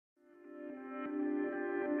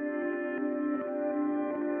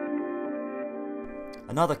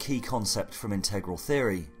Another key concept from integral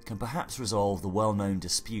theory can perhaps resolve the well-known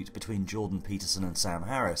dispute between Jordan Peterson and Sam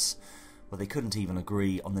Harris, where they couldn't even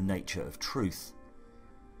agree on the nature of truth.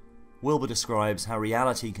 Wilber describes how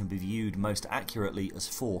reality can be viewed most accurately as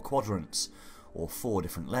 4 quadrants, or 4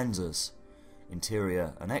 different lenses: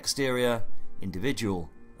 interior and exterior, individual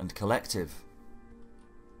and collective.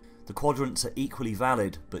 The quadrants are equally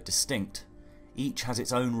valid but distinct. Each has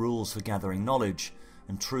its own rules for gathering knowledge,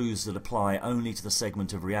 and truths that apply only to the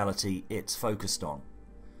segment of reality it's focused on.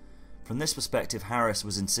 From this perspective, Harris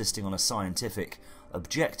was insisting on a scientific,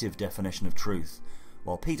 objective definition of truth,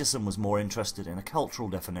 while Peterson was more interested in a cultural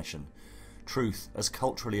definition, truth as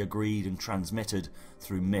culturally agreed and transmitted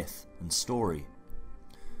through myth and story.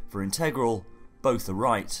 For integral, both are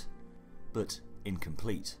right, but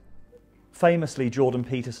incomplete. Famously, Jordan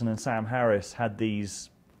Peterson and Sam Harris had these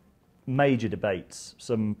major debates,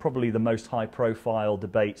 some probably the most high-profile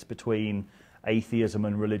debates between atheism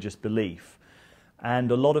and religious belief. And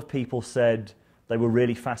a lot of people said they were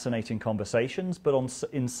really fascinating conversations, but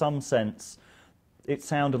in some sense it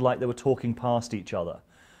sounded like they were talking past each other.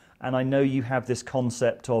 And I know you have this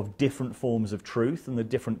concept of different forms of truth and the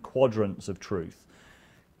different quadrants of truth.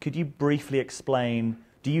 Could you briefly explain,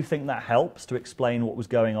 do you think that helps to explain what was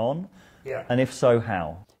going on? Yeah. And if so,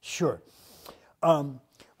 how? Sure.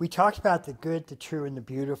 We talked about the good, the true, and the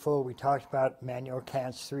beautiful. We talked about Immanuel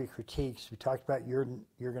Kant's 3 critiques. We talked about Jürgen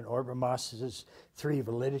Habermas's 3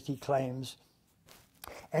 validity claims,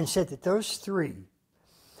 and said that those 3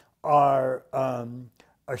 are a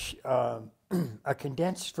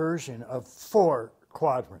condensed version of 4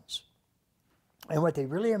 quadrants. And what they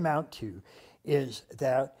really amount to is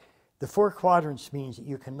that the 4 quadrants means that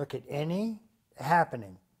you can look at any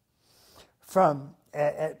happening from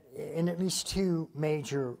in at least 2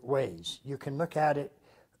 major ways. You can look at it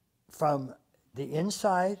from the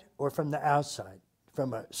inside or from the outside,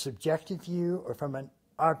 from a subjective view or from an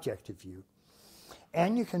objective view.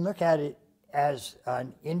 And you can look at it as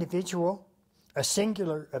an individual, a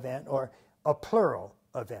singular event, or a plural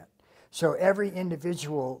event. So every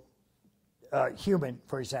individual human,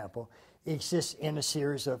 for example, exists in a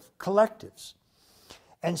series of collectives.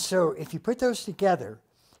 And so if you put those together,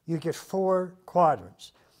 you get 4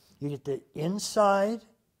 quadrants. You get the inside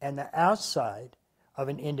and the outside of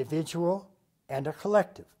an individual and a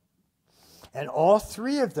collective. And all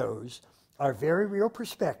 3 of those are very real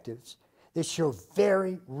perspectives that show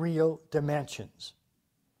very real dimensions.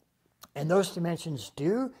 And those dimensions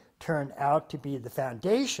do turn out to be the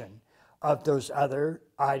foundation of those other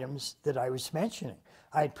items that I was mentioning.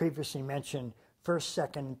 I had previously mentioned first,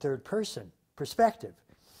 second, and third person perspective.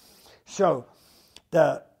 So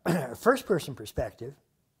the first person perspective,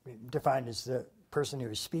 defined as the person who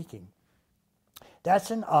is speaking, that's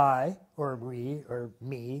an I, or we, or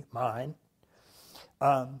me, mine.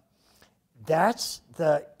 That's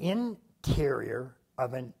the interior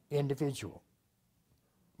of an individual,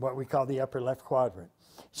 what we call the upper left quadrant.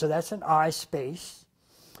 So that's an I space,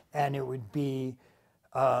 and it would be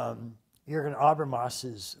Jürgen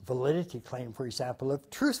Habermas's validity claim, for example, of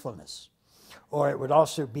truthfulness. Or it would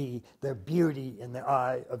also be the beauty in the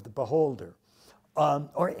eye of the beholder,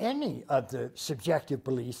 or any of the subjective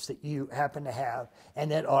beliefs that you happen to have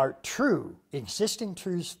and that are true, existing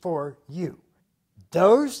truths for you.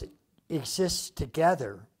 Those exist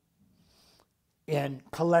together in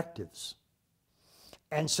collectives.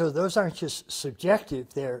 And so those aren't just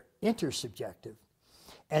subjective, they're intersubjective.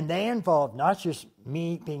 And they involve not just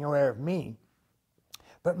me being aware of me,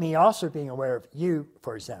 but me also being aware of you,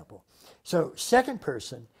 for example. So second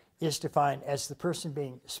person is defined as the person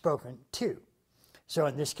being spoken to. So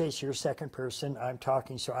in this case, you're second person, I'm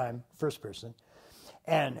talking, so I'm first person.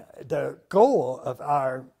 And the goal of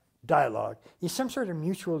our dialogue is some sort of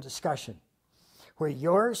mutual discussion where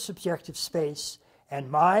your subjective space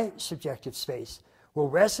and my subjective space will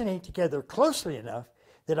resonate together closely enough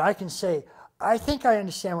that I can say, I think I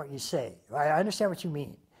understand what you say. I understand what you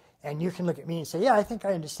mean. And you can look at me and say, yeah, I think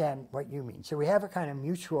I understand what you mean. So we have a kind of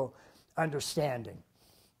mutual understanding.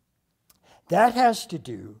 That has to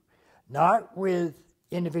do not with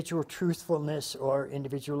individual truthfulness or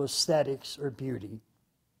individual aesthetics or beauty.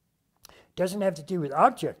 It doesn't have to do with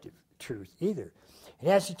objective truth either. It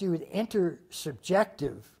has to do with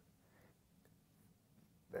intersubjective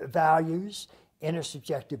values,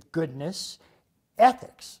 intersubjective goodness,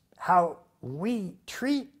 ethics, how we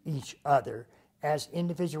treat each other as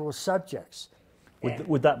individual subjects.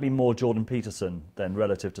 Would that be more Jordan Peterson than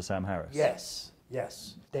relative to Sam Harris? Yes,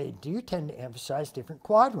 yes. They do tend to emphasize different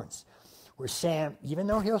quadrants. Where Sam, even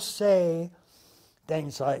though he'll say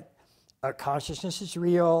things like consciousness is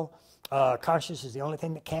real, consciousness is the only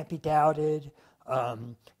thing that can't be doubted,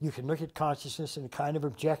 You can look at consciousness in a kind of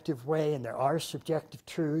objective way, and there are subjective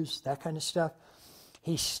truths, that kind of stuff.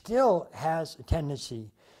 He still has a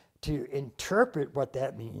tendency to interpret what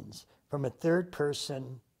that means from a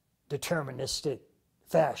third-person deterministic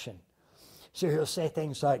fashion. So he'll say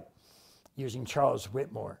things like, using Charles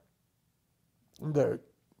Whitmore, the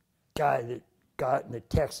guy that got in the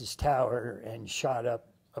Texas Tower and shot up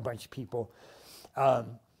a bunch of people.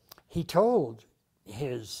 He told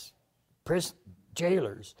his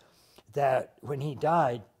jailers that when he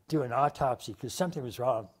died, do an autopsy because something was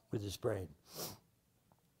wrong with his brain.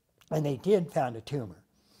 And they did found a tumor.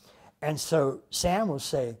 And so Sam will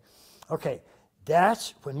say, okay,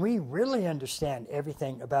 that's when we really understand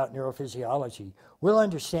everything about neurophysiology, we'll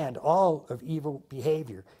understand all of evil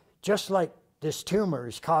behavior, just like this tumor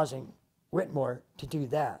is causing Whitmore to do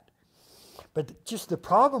that. But just the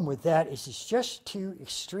problem with that is it's just too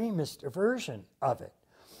extremist a version of it.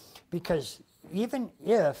 Because even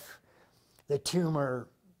if the tumor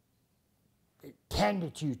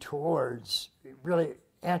tended you towards really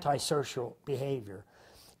antisocial behavior,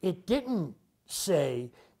 it didn't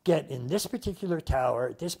say, get in this particular tower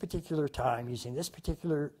at this particular time using this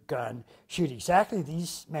particular gun, shoot exactly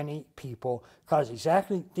these many people, cause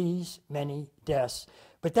exactly these many deaths.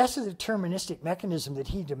 But that's a deterministic mechanism that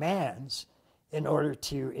he demands in order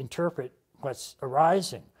to interpret what's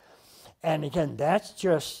arising. And again, that's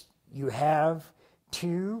just, you have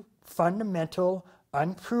two fundamental,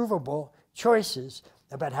 unprovable choices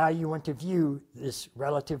about how you want to view this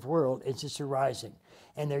relative world as it's arising.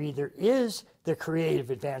 And there either is the creative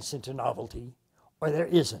advance into novelty, or there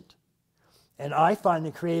isn't. And I find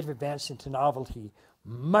the creative advance into novelty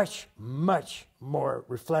much, much more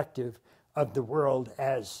reflective of the world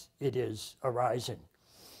as it is arising.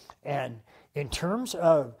 And in terms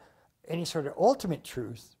of any sort of ultimate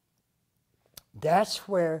truth, that's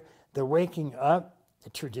where the waking up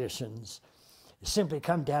traditions simply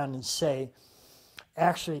come down and say,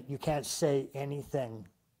 actually, you can't say anything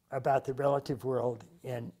about the relative world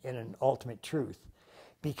in an ultimate truth,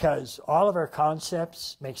 because all of our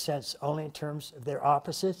concepts make sense only in terms of their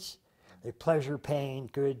opposites. They're pleasure, pain,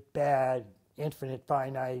 good, bad, infinite,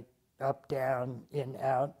 finite, up, down, in,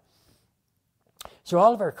 out. So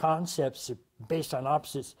all of our concepts are based on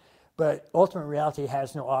opposites, but ultimate reality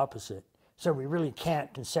has no opposite. So we really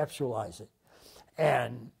can't conceptualize it.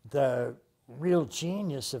 And the real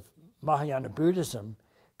genius of Mahayana Buddhism,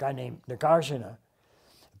 a guy named Nagarjuna,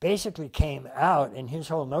 basically came out, and his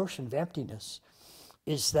whole notion of emptiness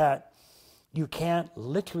is that you can't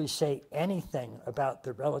literally say anything about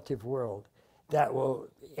the relative world that will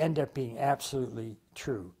end up being absolutely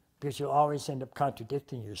true, because you'll always end up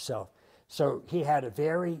contradicting yourself. So he had a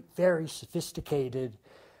very, very sophisticated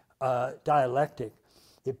dialectic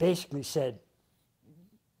that basically said,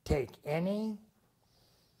 take any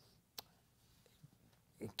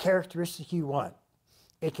characteristic you want.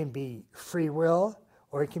 It can be free will,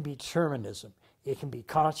 or it can be determinism. It can be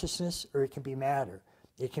consciousness, or it can be matter.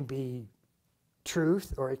 It can be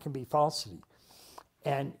truth, or it can be falsity.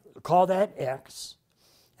 And call that X.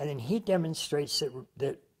 And then he demonstrates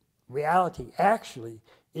that reality actually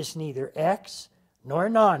is neither X, nor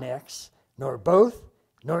non-X, nor both,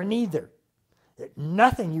 nor neither. That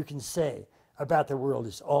nothing you can say about the world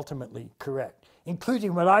is ultimately correct,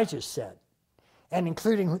 including what I just said, and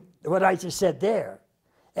including what I just said there,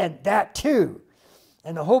 and that too.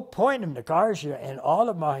 And the whole point of Nagarjuna and all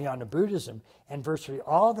of Mahayana Buddhism and virtually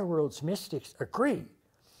all the world's mystics agree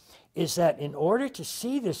is that in order to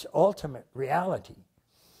see this ultimate reality,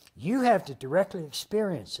 you have to directly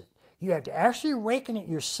experience it. You have to actually awaken it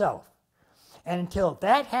yourself. And until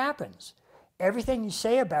that happens, everything you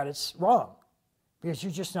say about it's wrong, because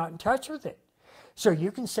you're just not in touch with it. So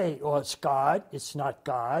you can say, well, it's God, it's not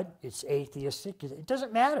God, it's atheistic. It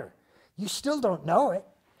doesn't matter. You still don't know it.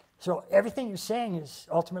 So everything you're saying is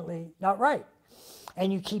ultimately not right.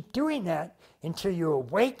 And you keep doing that until you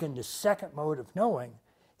awaken the second mode of knowing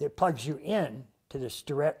that plugs you in to this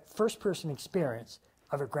direct first-person experience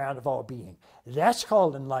of a ground of all being. That's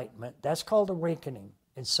called enlightenment. That's called awakening,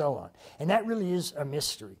 and so on. And that really is a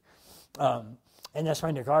mystery. And that's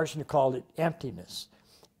why Nagarjuna called it emptiness.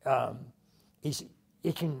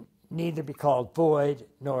 It can neither be called void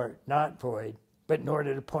nor not void, but in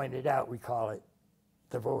order to point it out, we call it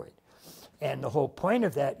the void. And the whole point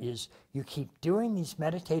of that is you keep doing these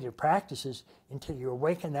meditative practices until you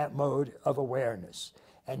awaken that mode of awareness.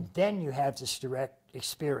 And then you have this direct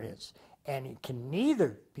experience. And it can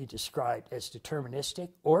neither be described as deterministic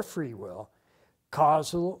or free will,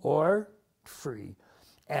 causal or free.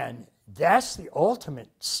 And that's the ultimate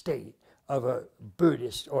state of a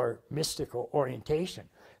Buddhist or mystical orientation.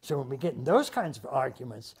 So when we get in those kinds of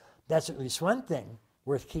arguments, that's at least one thing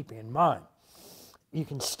worth keeping in mind. You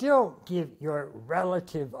can still give your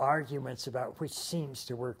relative arguments about which seems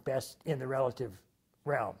to work best in the relative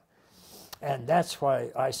realm. And that's why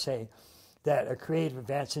I say that a creative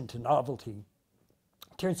advance into novelty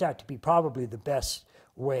turns out to be probably the best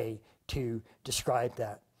way to describe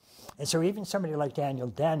that. And so even somebody like Daniel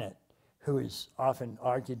Dennett, who is often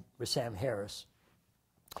argued with Sam Harris,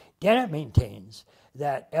 Dennett maintains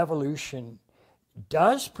that evolution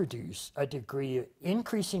does produce a degree of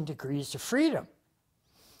increasing degrees of freedom,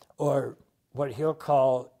 or what he'll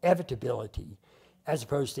call evitability, as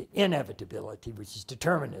opposed to inevitability, which is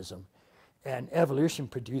determinism. And evolution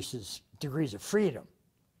produces degrees of freedom.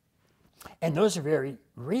 And those are very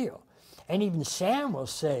real. And even Sam will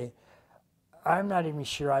say, I'm not even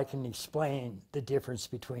sure I can explain the difference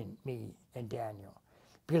between me and Daniel.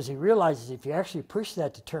 Because he realizes if you actually push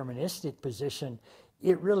that deterministic position,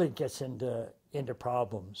 it really gets into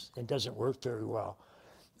problems and doesn't work very well.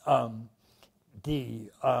 The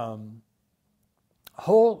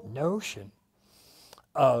whole notion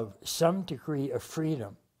of some degree of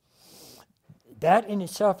freedom, that in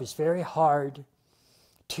itself is very hard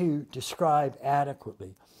to describe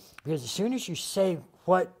adequately. Because as soon as you say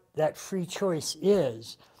what that free choice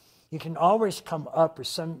is, you can always come up with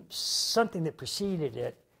something that preceded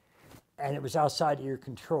it, and it was outside of your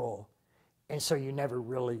control. And so you never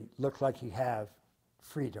really look like you have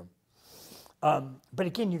freedom. But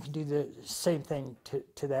again, you can do the same thing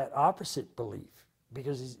to that opposite belief,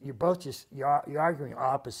 because you're both just, you're arguing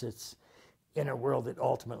opposites in a world that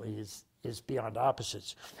ultimately is beyond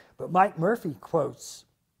opposites. But Mike Murphy quotes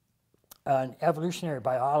an evolutionary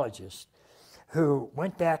biologist who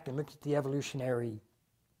went back and looked at the evolutionary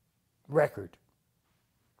record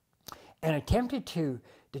and attempted to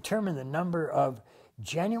determine the number of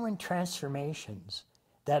genuine transformations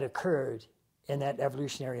that occurred in that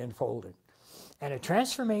evolutionary unfolding. And a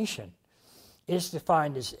transformation is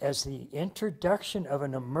defined as the introduction of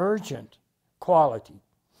an emergent quality.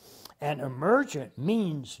 And emergent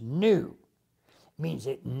means new, means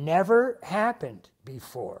it never happened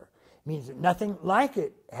before, means that nothing like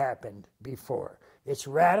it happened before. It's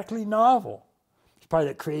radically novel. It's part of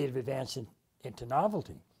the creative advance into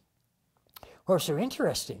novelty. What's so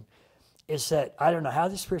interesting is that, I don't know how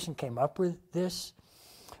this person came up with this,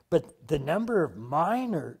 but the number of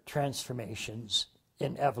minor transformations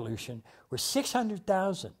in evolution were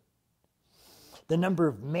 600,000. The number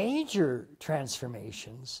of major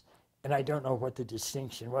transformations, and I don't know what the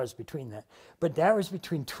distinction was between that, but that was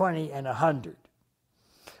between 20 and 100.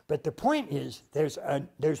 But the point is, there's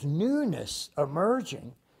newness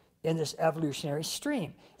emerging in this evolutionary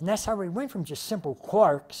stream. And that's how we went from just simple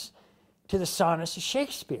quarks to the sonnets of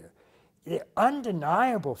Shakespeare. The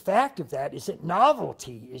undeniable fact of that is that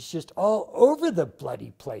novelty is just all over the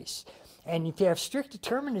bloody place. And if you have strict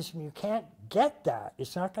determinism, you can't get that.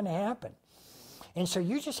 It's not going to happen. And so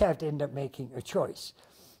you just have to end up making a choice.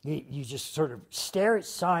 You just sort of stare at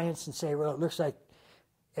science and say, well, it looks like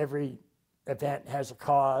every event has a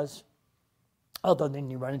cause. Although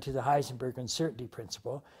then you run into the Heisenberg uncertainty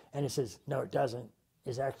principle, and it says, no, it doesn't.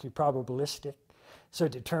 It's actually probabilistic. So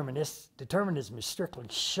determinism is strictly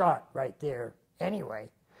shot right there anyway.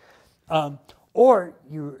 Or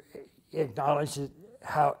you acknowledge that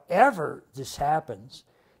however this happens,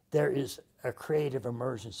 there is a creative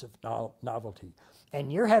emergence of novelty.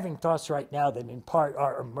 And you're having thoughts right now that in part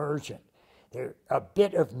are emergent. They're a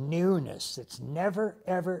bit of newness that's never,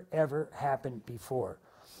 ever, ever happened before.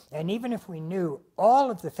 And even if we knew all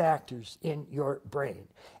of the factors in your brain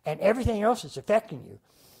and everything else that's affecting you,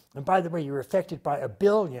 and by the way, you're affected by 1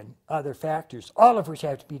 billion other factors, all of which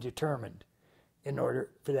have to be determined in order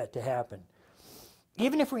for that to happen.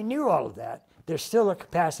 Even if we knew all of that, there's still a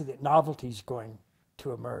capacity that novelty is going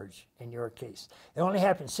to emerge in your case. It only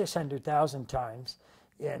happens 600,000 times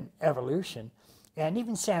in evolution. And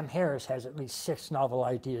even Sam Harris has at least 6 novel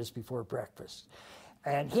ideas before breakfast.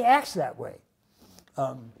 And he acts that way.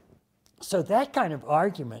 So that kind of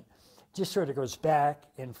argument just sort of goes back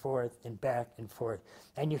and forth and back and forth.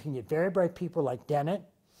 And you can get very bright people like Dennett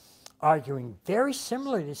arguing very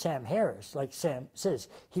similarly to Sam Harris. Like Sam says,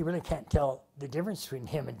 he really can't tell the difference between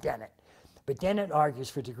him and Dennett. But Dennett argues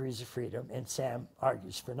for degrees of freedom, and Sam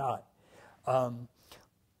argues for not.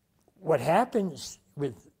 What happens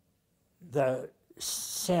with the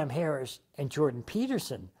Sam Harris and Jordan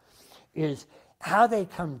Peterson is how they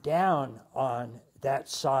come down on that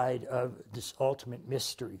side of this ultimate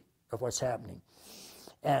mystery of what's happening.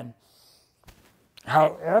 And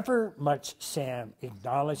however much Sam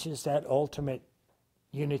acknowledges that ultimate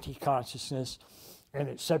unity consciousness and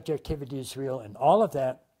that subjectivity is real and all of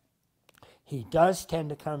that, he does tend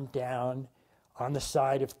to come down on the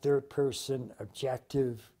side of third-person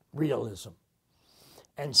objective realism.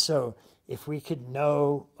 And so if we could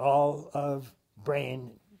know all of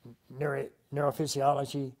brain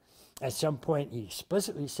neurophysiology, at some point he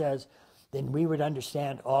explicitly says, then we would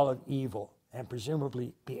understand all of evil and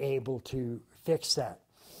presumably be able to fix that.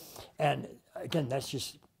 And again, that's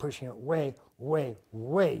just pushing it way, way,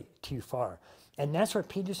 way too far. And that's what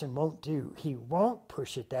Peterson won't do. He won't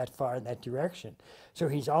push it that far in that direction. So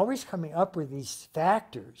he's always coming up with these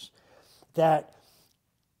factors that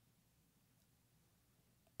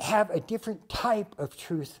have a different type of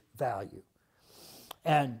truth value.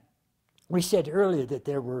 And we said earlier that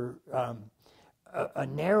there were a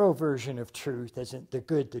narrow version of truth, as in the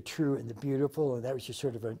good, the true, and the beautiful, and that was just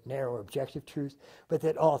sort of a narrow objective truth, but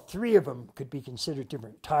that all three of them could be considered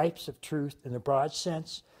different types of truth in the broad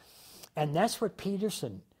sense. And that's what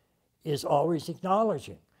Peterson is always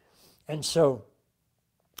acknowledging. And so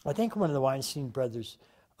I think one of the Weinstein brothers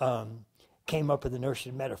came up with the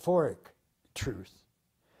notion of metaphoric truth.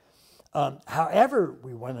 However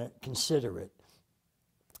we want to consider it,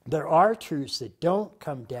 there are truths that don't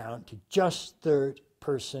come down to just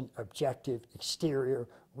third-person, objective, exterior,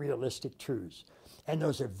 realistic truths. And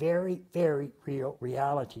those are very, very real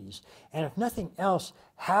realities. And if nothing else,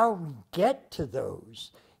 how we get to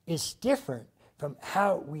those is different from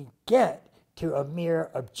how we get to a mere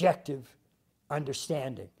objective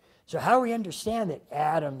understanding. So how we understand that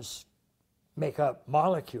atoms make up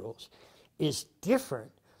molecules is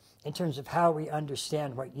different in terms of how we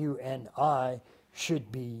understand what you and I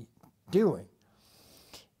should be doing.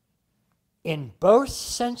 In both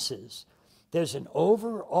senses, there's an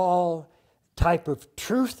overall type of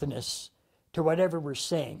truthness to whatever we're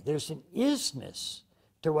saying. There's an isness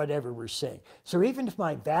to whatever we're saying. So even if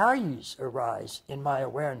my values arise in my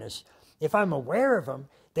awareness, if I'm aware of them,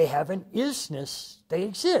 they have an isness, they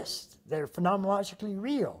exist. They're phenomenologically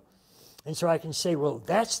real. And so I can say, well,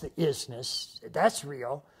 that's the isness, that's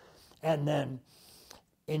real. And then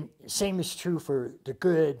same is true for the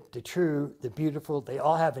good, the true, the beautiful. They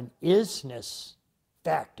all have an isness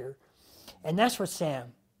factor. And that's what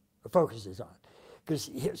Sam focuses on. Because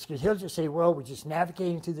he'll just say, well, we're just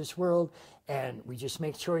navigating through this world and we just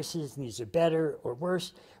make choices and these are better or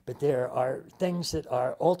worse. But there are things that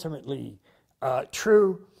are ultimately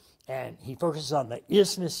true. And he focuses on the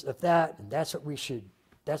isness of that. And that's what we should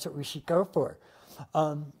go for.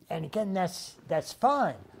 And again, that's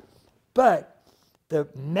fine. But the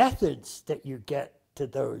methods that you get to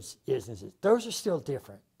those isnesses, those are still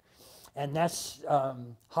different. And that's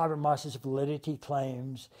Habermas's validity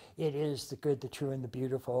claims. It is the good, the true, and the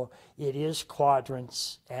beautiful. It is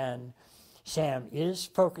quadrants. And Sam is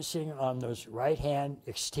focusing on those right-hand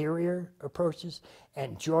exterior approaches.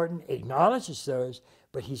 And Jordan acknowledges those,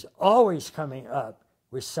 but he's always coming up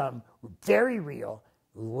with some very real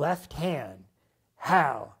left hand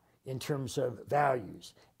how in terms of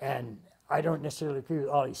values. And I don't necessarily agree with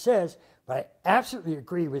all he says, but I absolutely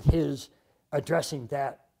agree with his addressing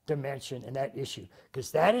that dimension and that issue,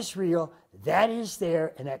 because that is real, that is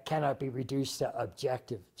there, and that cannot be reduced to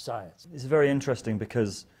objective science. It's very interesting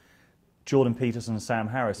because Jordan Peterson and Sam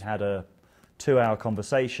Harris had a 2-hour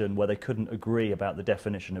conversation where they couldn't agree about the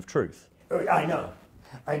definition of truth. I know.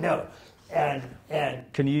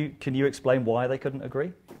 And can you explain why they couldn't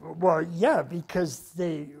agree? Well, yeah, because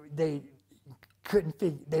they couldn't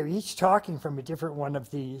figure, they were each talking from a different one of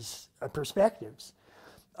these perspectives.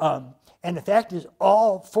 And the fact is,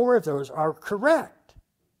 all 4 of those are correct.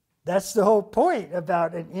 That's the whole point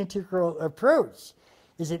about an integral approach,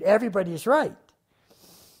 is that everybody's right.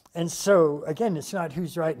 And so, again, it's not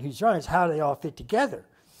who's right and who's wrong, it's how they all fit together.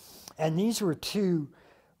 And these were 2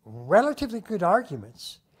 relatively good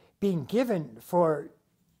arguments being given for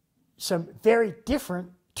some very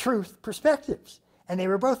different truth perspectives. And they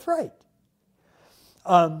were both right.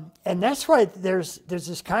 And that's why there's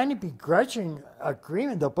this kind of begrudging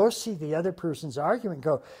agreement. They'll both see the other person's argument and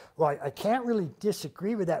go, well, I can't really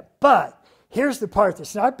disagree with that, but here's the part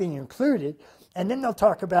that's not being included. And then they'll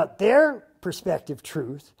talk about their perspective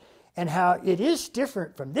truth and how it is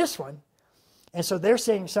different from this one. And so they're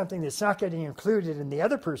saying something that's not getting included in the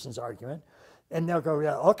other person's argument. And they'll go,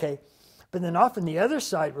 yeah, okay. But then often the other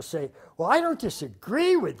side will say, well, I don't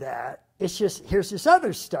disagree with that. It's just, here's this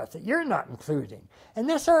other stuff that you're not including. And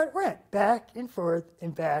that's how it went, back and forth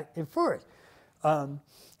and back and forth. And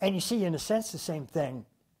you see, in a sense, the same thing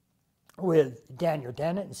with Daniel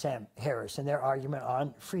Dennett and Sam Harris and their argument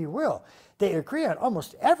on free will. They agree on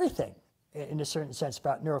almost everything, in a certain sense,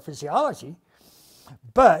 about neurophysiology.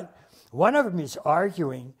 But one of them is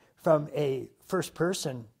arguing from a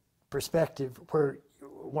first-person perspective where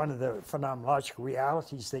one of the phenomenological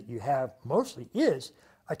realities that you have mostly is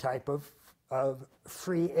a type of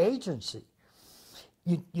free agency.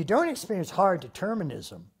 You don't experience hard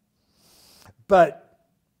determinism, but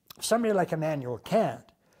somebody like Immanuel Kant,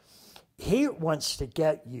 he wants to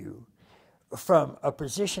get you from a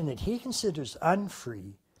position that he considers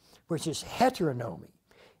unfree, which is heteronomy.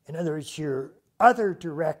 In other words, you're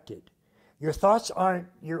other-directed. Your thoughts aren't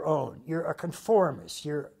your own. You're a conformist.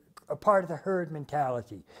 You're a part of the herd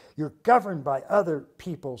mentality. You're governed by other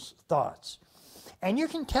people's thoughts. And you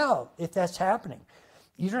can tell if that's happening.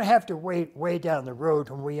 You don't have to wait way down the road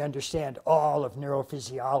when we understand all of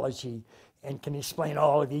neurophysiology and can explain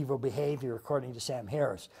all of evil behavior according to Sam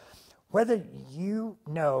Harris. Whether you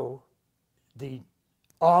know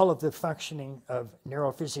all of the functioning of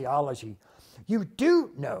neurophysiology, you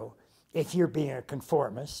do know if you're being a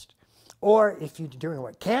conformist or if you're doing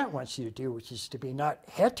what Kant wants you to do, which is to be not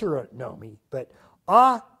heteronomy, but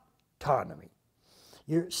autonomy.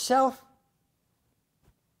 You're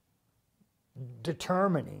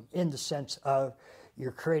self-determining in the sense of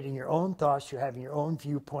you're creating your own thoughts, you're having your own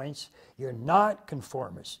viewpoints, you're not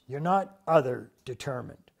conformist, you're not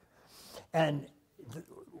other-determined. And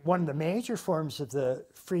one of the major forms of the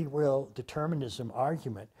free will determinism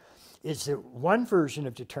argument is that one version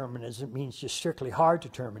of determinism means just strictly hard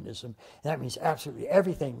determinism, and that means absolutely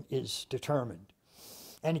everything is determined.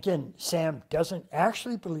 And again, Sam doesn't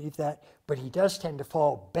actually believe that, but he does tend to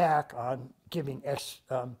fall back on giving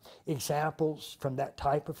examples from that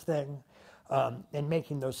type of thing and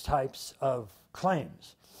making those types of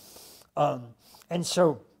claims. And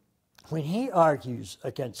so when he argues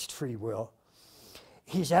against free will,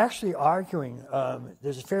 he's actually arguing,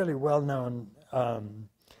 there's a fairly well-known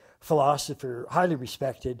philosopher, highly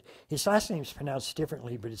respected. His last name is pronounced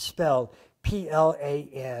differently, but it's spelled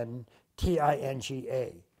Plantinga,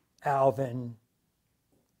 Alvin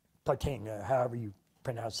Plantinga, however you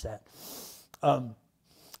pronounce that.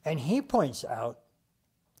 And he points out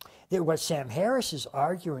that what Sam Harris is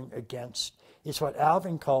arguing against is what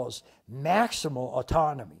Alvin calls maximal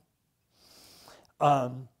autonomy.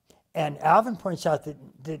 And Alvin points out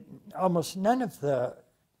that almost none of the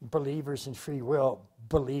believers in free will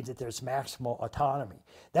believe that there's maximal autonomy.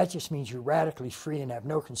 That just means you're radically free and have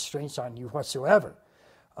no constraints on you whatsoever.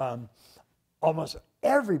 Almost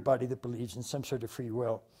everybody that believes in some sort of free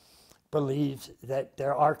will believes that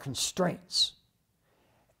there are constraints.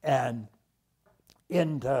 And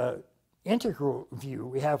in the integral view,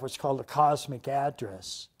 we have what's called a cosmic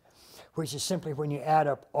address, which is simply when you add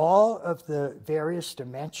up all of the various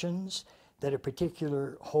dimensions that a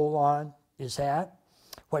particular holon is at,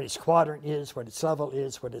 what its quadrant is, what its level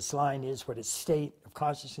is, what its line is, what its state of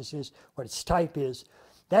consciousness is, what its type is,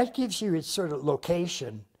 that gives you its sort of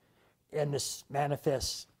location in this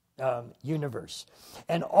manifest universe.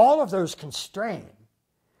 And all of those constrain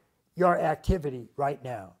your activity right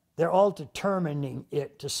now. They're all determining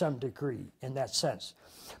it to some degree in that sense.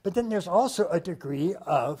 But then there's also a degree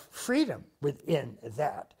of freedom within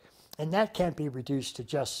that. And that can't be reduced to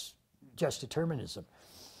just determinism.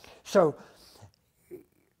 So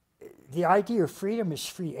the idea of freedom is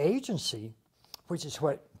free agency, which is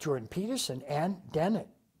what Jordan Peterson and Dennett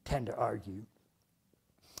tend to argue,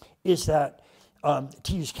 is that,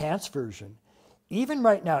 to use Kant's version, even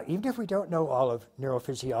right now, even if we don't know all of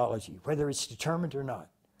neurophysiology, whether it's determined or not,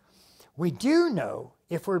 we do know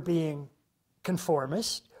if we're being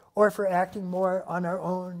conformist or if we're acting more on our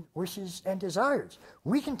own wishes and desires.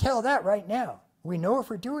 We can tell that right now. We know if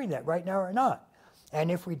we're doing that right now or not.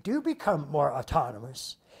 And if we do become more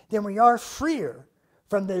autonomous, then we are freer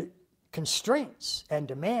from the constraints and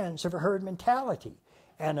demands of a herd mentality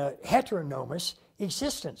and a heteronomous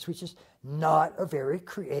existence, which is not a very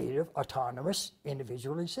creative, autonomous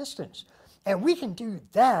individual existence. And we can do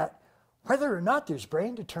that whether or not there's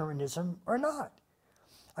brain determinism or not.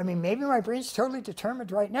 I mean, maybe my brain's totally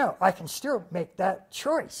determined right now. I can still make that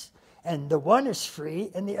choice. And the one is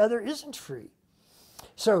free and the other isn't free.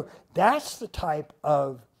 So that's the type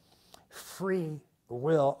of free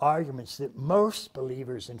will arguments that most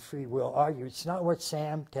believers in free will argue. It's not what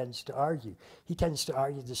Sam tends to argue. He tends to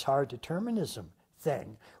argue this hard determinism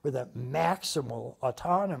thing with a maximal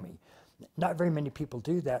autonomy. Not very many people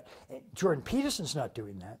do that. Jordan Peterson's not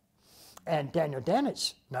doing that. And Daniel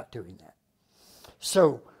Dennett's not doing that.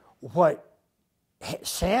 So what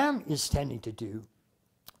Sam is tending to do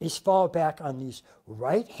is fall back on these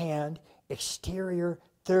right-hand, exterior,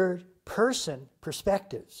 third-person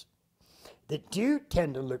perspectives that do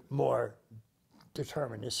tend to look more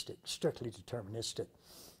deterministic, strictly deterministic.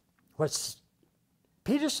 What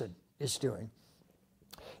Peterson is doing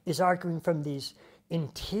is arguing from these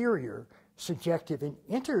interior, subjective and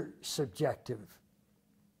intersubjective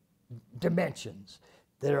dimensions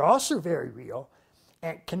that are also very real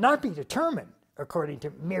and cannot be determined according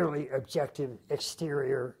to merely objective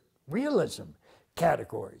exterior realism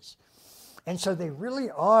categories. And so they really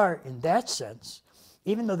are, in that sense,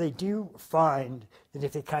 even though they do find that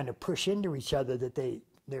if they kind of push into each other that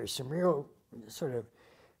there's some real sort of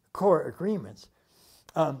core agreements,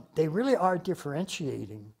 they really are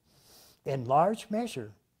differentiating in large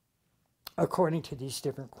measure according to these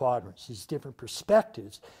different quadrants, these different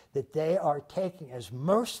perspectives that they are taking as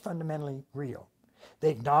most fundamentally real. They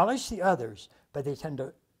acknowledge the others, but they tend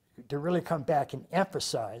to really come back and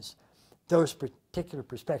emphasize those particular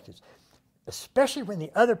perspectives, especially when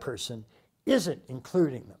the other person isn't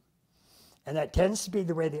including them. And that tends to be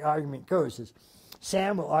the way the argument goes, is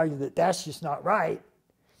Sam will argue that that's just not right,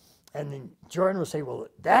 and then Jordan will say, well,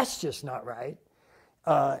 that's just not right.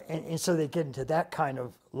 And so they get into that kind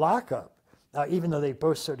of lockup, even though they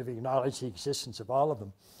both sort of acknowledge the existence of all of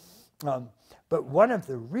them. But one of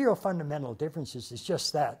the real fundamental differences is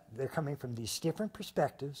just that. They're coming from these different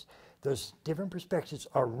perspectives. Those different perspectives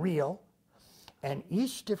are real, and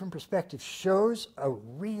each different perspective shows a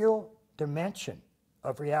real dimension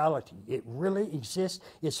of reality. It really exists.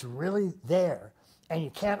 It's really there, and you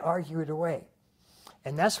can't argue it away.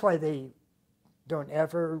 And that's why they don't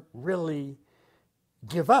ever really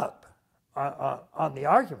give up on the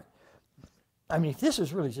argument. I mean, if this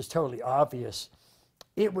was really just totally obvious,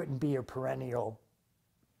 it wouldn't be a perennial,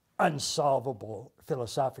 unsolvable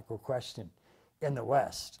philosophical question in the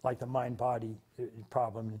West, like the mind-body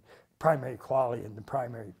problem, primary quality and the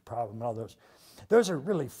primary problem, and all those. Those are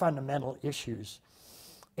really fundamental issues,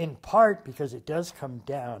 in part because it does come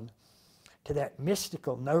down to that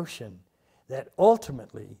mystical notion that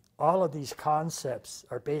ultimately all of these concepts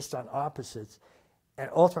are based on opposites, and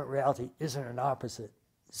ultimate reality isn't an opposite.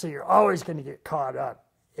 So you're always going to get caught up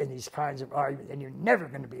in these kinds of arguments, and you're never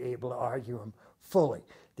going to be able to argue them fully.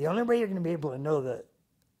 The only way you're going to be able to know the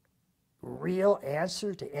real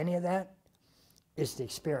answer to any of that is to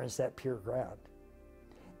experience that pure ground.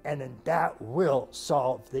 And then that will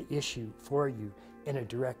solve the issue for you in a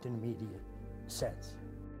direct and immediate sense.